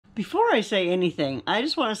Before I say anything, I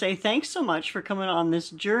just want to say thanks so much for coming on this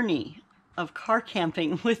journey of car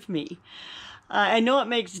camping with me. I know it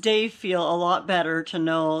makes Dave feel a lot better to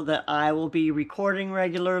know that I will be recording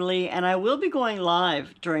regularly, and I will be going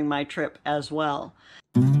live during my trip as well.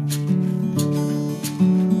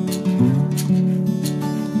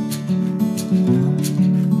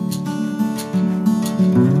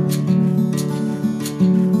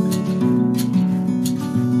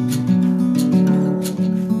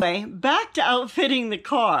 Back to outfitting the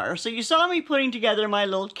car. So you saw me putting together my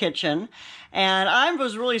little kitchen, and I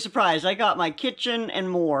was really surprised. I got my kitchen and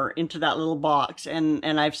more into that little box, and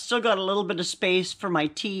I've still got a little bit of space for my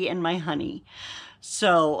tea and my honey.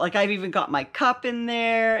 So, like, I've even got my cup in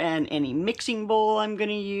there and any mixing bowl I'm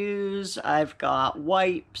gonna use. I've got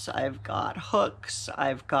wipes, I've got hooks,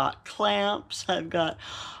 I've got clamps, I've got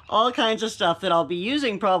all kinds of stuff that I'll be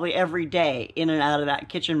using probably every day in and out of that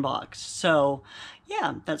kitchen box. So,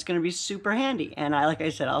 yeah, that's going to be super handy. And like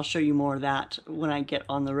I said, I'll show you more of that when I get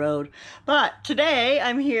on the road. But today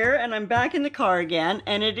I'm here and I'm back in the car again,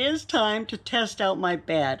 and it is time to test out my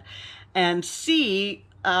bed and see,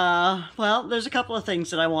 well, there's a couple of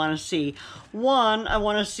things that I want to see. One, I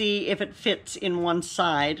want to see if it fits in one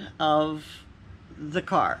side of the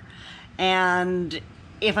car. And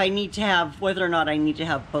if I need to have, whether or not I need to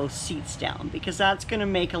have both seats down, because that's going to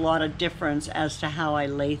make a lot of difference as to how I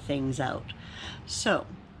lay things out. So,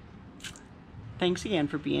 thanks again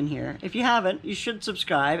for being here. If you haven't, you should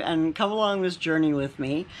subscribe and come along this journey with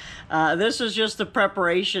me. This is just the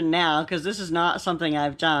preparation now, because this is not something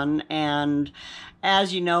I've done. And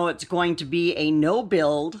as you know, it's going to be a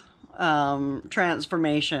no-build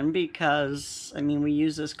transformation, because, I mean, we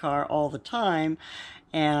use this car all the time.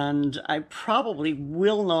 And I probably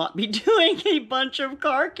will not be doing a bunch of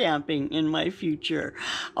car camping in my future.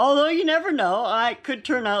 Although you never know, it could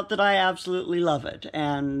turn out that I absolutely love it.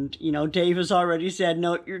 And, you know, Dave has already said,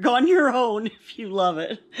 no, you're on your own if you love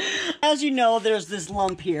it. As you know, there's this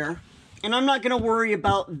lump here. And I'm not going to worry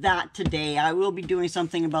about that today. I will be doing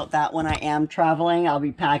something about that when I am traveling. I'll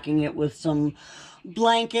be packing it with some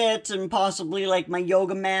blankets and possibly like my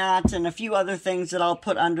yoga mat and a few other things that I'll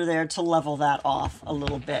put under there to level that off a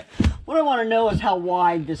little bit. What I want to know is how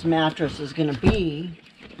wide this mattress is going to be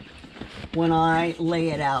when I lay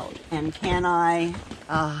it out. And can I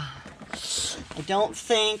don't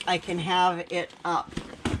think I can have it up.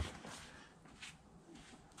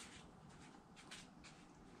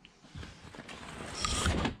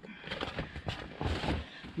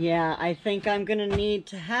 Yeah, I think I'm going to need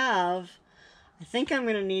to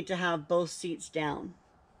have both seats down.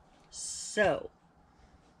 So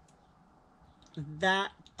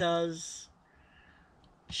that does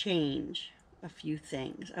change a few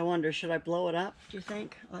things. I wonder, should I blow it up, do you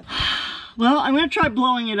think? Well, I'm going to try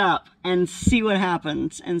blowing it up and see what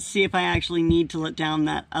happens and see if I actually need to let down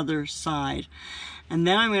that other side. And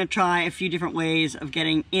then I'm going to try a few different ways of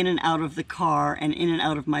getting in and out of the car and in and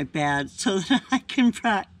out of my bed so that I can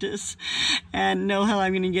practice and know how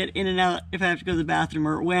I'm going to get in and out if I have to go to the bathroom,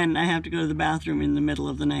 or when I have to go to the bathroom in the middle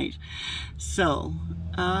of the night. So,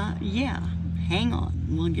 yeah, hang on.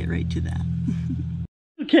 We'll get right to that.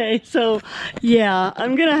 Okay, so, yeah,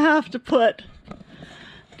 I'm going to have to put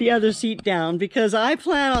the other seat down because I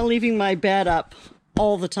plan on leaving my bed up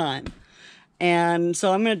all the time. And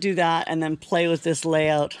so I'm going to do that and then play with this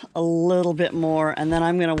layout a little bit more. And then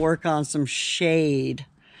I'm going to work on some shade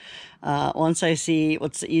once I see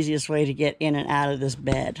what's the easiest way to get in and out of this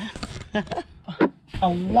bed. A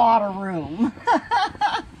lot of room.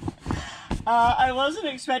 I wasn't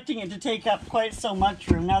expecting it to take up quite so much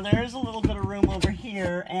room. Now there is a little bit of room over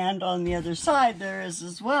here, and on the other side there is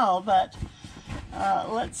as well. But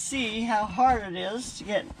let's see how hard it is to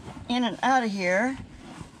get in and out of here.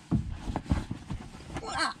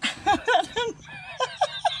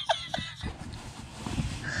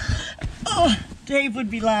 Oh, Dave would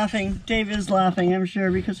be laughing. Dave is laughing, I'm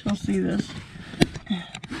sure, because he'll see this.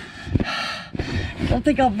 I don't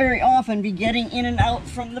think I'll very often be getting in and out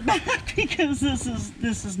from the back because this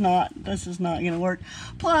is not going to work.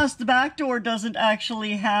 Plus, the back door doesn't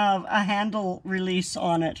actually have a handle release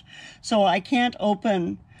on it, so I can't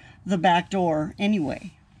open the back door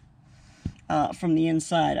anyway. From the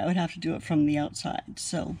inside. I would have to do it from the outside.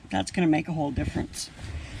 So that's going to make a whole difference.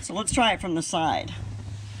 So let's try it from the side.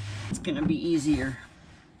 It's going to be easier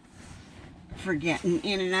for getting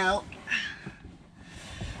in and out.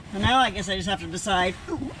 And now I guess I just have to decide.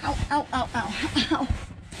 Ooh, ow, ow, ow, ow, ow,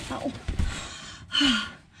 ow.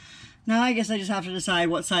 Now I guess I just have to decide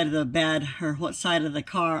what side of the bed or what side of the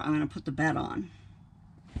car I'm going to put the bed on.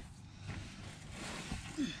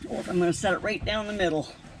 Or if I'm going to set it right down the middle.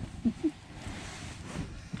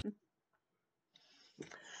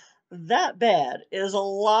 That bed is a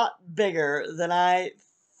lot bigger than I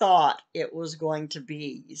thought it was going to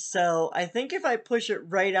be. So I think if I push it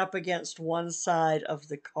right up against one side of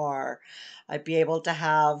the car, I'd be able to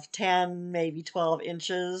have 10, maybe 12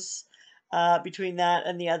 inches between that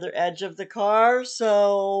and the other edge of the car.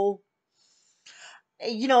 So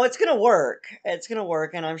it's gonna work. It's gonna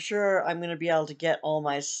work, and I'm sure I'm gonna be able to get all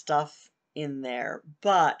my stuff in there.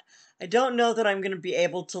 But I don't know that I'm gonna be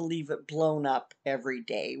able to leave it blown up every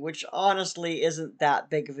day, which honestly isn't that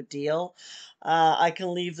big of a deal. I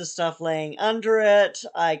can leave the stuff laying under it.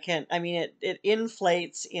 I mean, it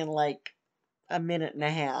inflates in like a minute and a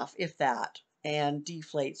half, if that, and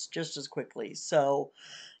deflates just as quickly. So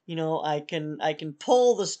I can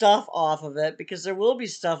pull the stuff off of it because there will be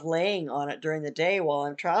stuff laying on it during the day while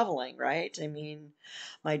I'm traveling, right? I mean,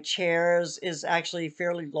 my chairs is actually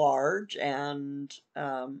fairly large, and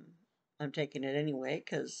I'm taking it anyway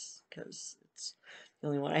because it's the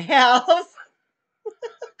only one I have.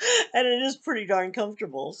 And it is pretty darn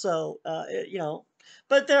comfortable. So,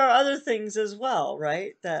 but there are other things as well,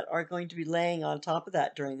 right, that are going to be laying on top of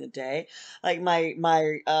that during the day, like my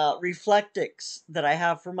reflectix that I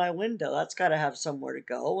have for my window. That's got to have somewhere to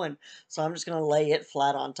go, and so I'm just going to lay it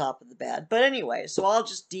flat on top of the bed. But anyway, so I'll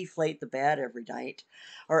just deflate the bed every night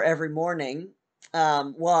or every morning.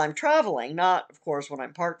 While I'm traveling, not of course when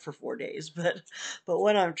I'm parked for 4 days, but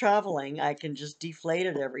when I'm traveling, I can just deflate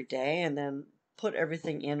it every day and then put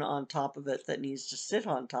everything in on top of it that needs to sit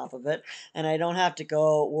on top of it, and I don't have to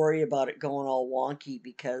go worry about it going all wonky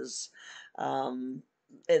because um,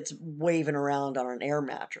 it's waving around on an air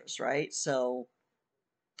mattress, right? So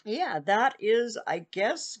yeah, that is, I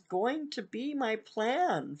guess, going to be my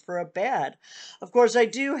plan for a bed. Of course, I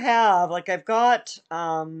do have, like, I've got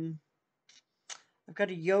a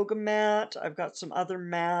yoga mat, I've got some other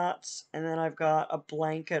mats, and then I've got a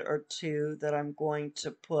blanket or two that I'm going to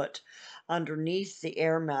put underneath the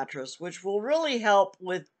air mattress, which will really help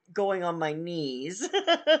with going on my knees.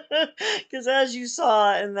 Because as you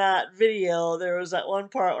saw in that video, there was that one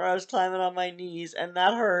part where I was climbing on my knees and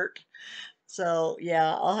that hurt. So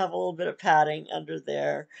yeah, I'll have a little bit of padding under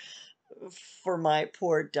there for my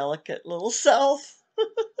poor delicate little self.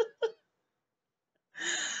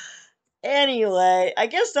 Anyway, I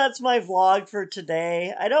guess that's my vlog for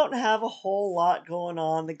today. I don't have a whole lot going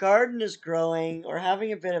on. The garden is growing. We're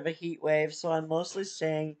having a bit of a heat wave, so I'm mostly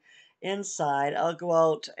staying inside. I'll go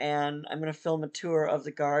out and I'm going to film a tour of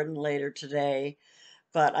the garden later today,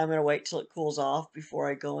 but I'm going to wait till it cools off before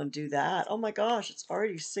I go and do that. Oh my gosh, it's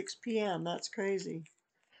already 6 p.m. That's crazy.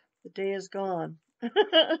 The day is gone.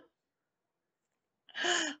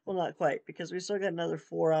 Well, not quite, because we still got another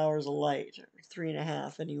 4 hours of light, or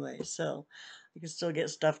 3.5 anyway, so I can still get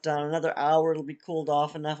stuff done. Another hour, it'll be cooled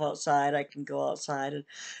off enough outside. I can go outside and,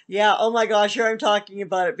 yeah, oh my gosh, here I'm talking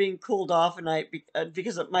about it being cooled off at night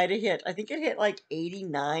because it might have hit, I think it hit like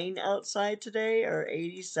 89 outside today, or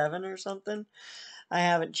 87 or something. I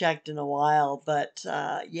haven't checked in a while, but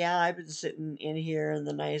yeah, I've been sitting in here in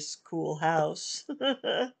the nice, cool house.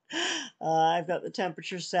 I've got the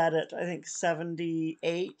temperature set at, I think,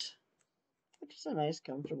 78, which is a nice,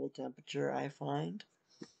 comfortable temperature, I find.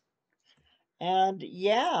 And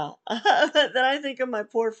yeah, then I think of my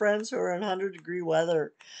poor friends who are in 100-degree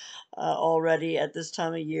weather already at this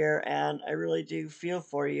time of year, and I really do feel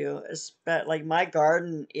for you. Like my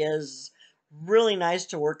garden is really nice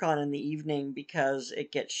to work on in the evening because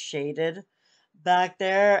it gets shaded back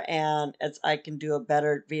there, and I can be a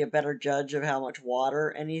better judge of how much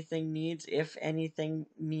water anything needs, if anything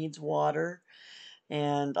needs water.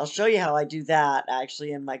 And I'll show you how I do that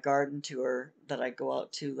actually in my garden tour that I go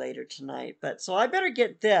out to later tonight. But so I better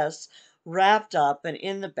get this wrapped up and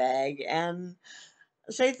in the bag and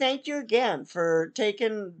say thank you again for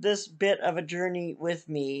taking this bit of a journey with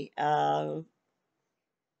me.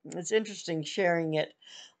 It's interesting sharing it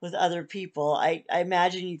with other people. I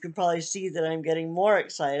imagine you can probably see that I'm getting more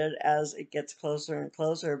excited as it gets closer and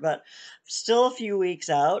closer, but still a few weeks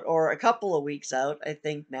out, or a couple of weeks out, I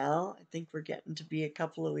think now. I think we're getting to be a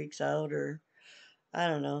couple of weeks out, or I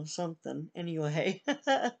don't know, something. Anyway.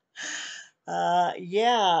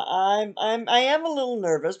 Yeah, I am a little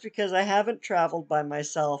nervous because I haven't traveled by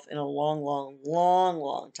myself in a long, long, long,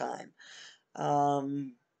 long time.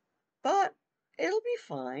 Um, but it'll be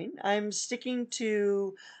fine. I'm sticking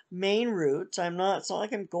to main routes. It's not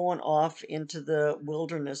like I'm going off into the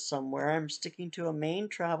wilderness somewhere. I'm sticking to a main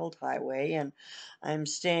traveled highway, and I'm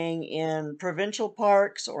staying in provincial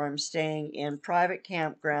parks, or I'm staying in private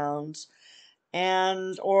campgrounds,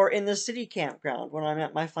 and or in the city campground when I'm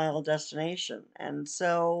at my final destination. And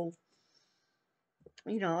so,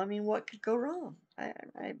 I mean, what could go wrong?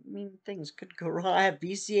 I mean, things could go wrong. I have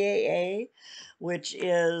BCAA, which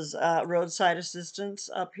is roadside assistance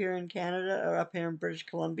up here in Canada or up here in British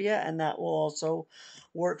Columbia, and that will also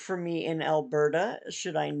work for me in Alberta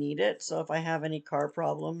should I need it. So if I have any car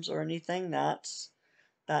problems or anything, that's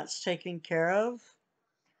taken care of.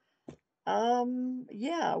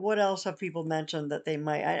 Yeah, what else have people mentioned that they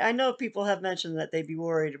might? I know people have mentioned that they'd be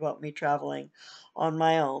worried about me traveling on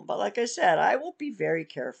my own, but like I said, I will be very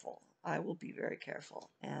careful. I will be very careful.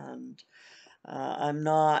 And I'm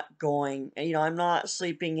not going, I'm not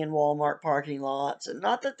sleeping in Walmart parking lots. And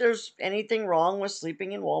not that there's anything wrong with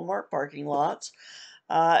sleeping in Walmart parking lots.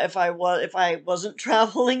 If I wasn't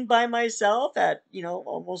traveling by myself at,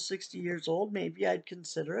 almost 60 years old, maybe I'd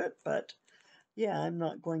consider it, but yeah, I'm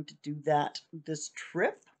not going to do that this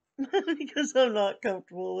trip because I'm not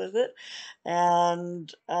comfortable with it.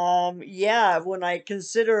 And yeah, when I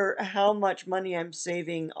consider how much money I'm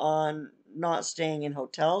saving on not staying in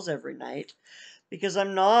hotels every night, because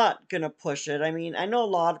I'm not going to push it. I mean, I know a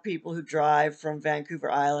lot of people who drive from Vancouver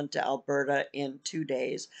Island to Alberta in 2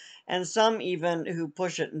 days, and some even who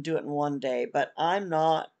push it and do it in 1 day, but I'm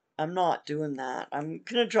not. I'm not doing that. I'm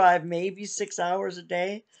gonna drive maybe 6 hours a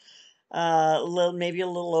day, maybe a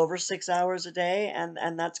little over 6 hours a day,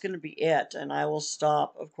 and that's going to be it. And I will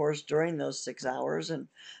stop, of course, during those 6 hours and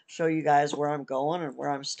show you guys where I'm going and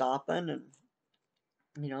where I'm stopping. And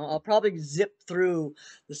I'll probably zip through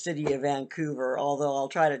the city of Vancouver, although I'll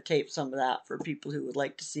try to tape some of that for people who would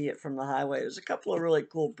like to see it from the highway. There's a couple of really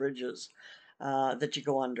cool bridges that you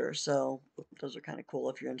go under, so those are kind of cool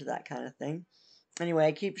if you're into that kind of thing. Anyway,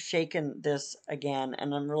 I keep shaking this again,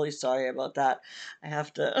 and I'm really sorry about that. I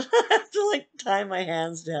have to, I have to like tie my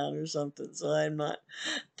hands down or something so I'm not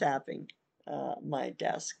tapping my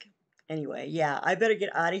desk. Anyway, yeah, I better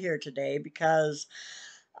get out of here today because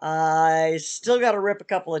I still got to rip a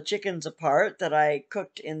couple of chickens apart that I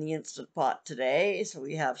cooked in the Instant Pot today. So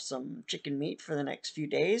we have some chicken meat for the next few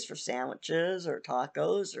days for sandwiches or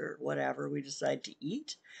tacos or whatever we decide to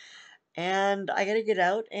eat. And I got to get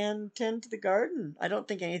out and tend to the garden. I don't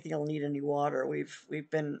think anything will need any water. We've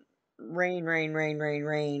been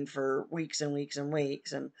rain for weeks and weeks and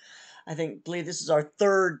weeks, and believe this is our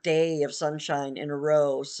third day of sunshine in a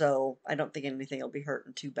row, so I don't think anything will be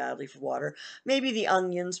hurting too badly for water. Maybe the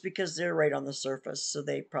onions because they're right on the surface, so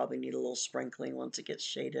they probably need a little sprinkling once it gets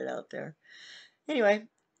shaded out there. Anyway,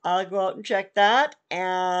 I'll go out and check that,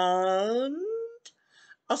 and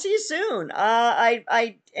I'll see you soon.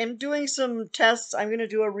 I am doing some tests. I'm going to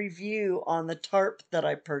do a review on the tarp that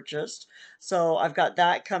I purchased. So I've got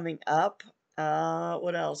that coming up.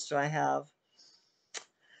 What else do I have?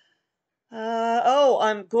 Oh,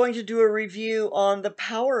 I'm going to do a review on the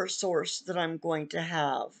power source that I'm going to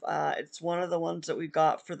have. It's one of the ones that we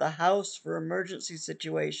got for the house for emergency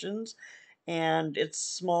situations, and it's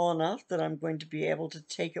small enough that I'm going to be able to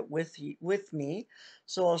take it with me.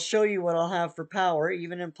 So I'll show you what I'll have for power,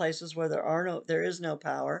 even in places where there is no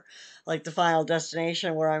power, like the final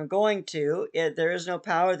destination where I'm going to. There is no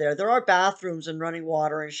power there. There are bathrooms and running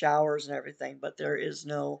water and showers and everything, but there is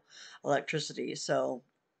no electricity. So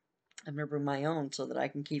I'm going to bring my own so that I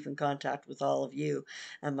can keep in contact with all of you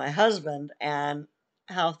and my husband, and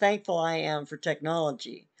how thankful I am for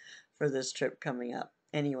technology for this trip coming up.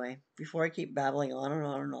 Anyway, before I keep babbling on and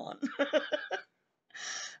on and on,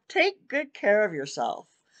 take good care of yourself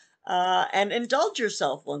and indulge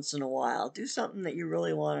yourself once in a while. Do something that you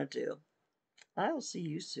really want to do. I will see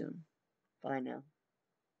you soon. Bye now.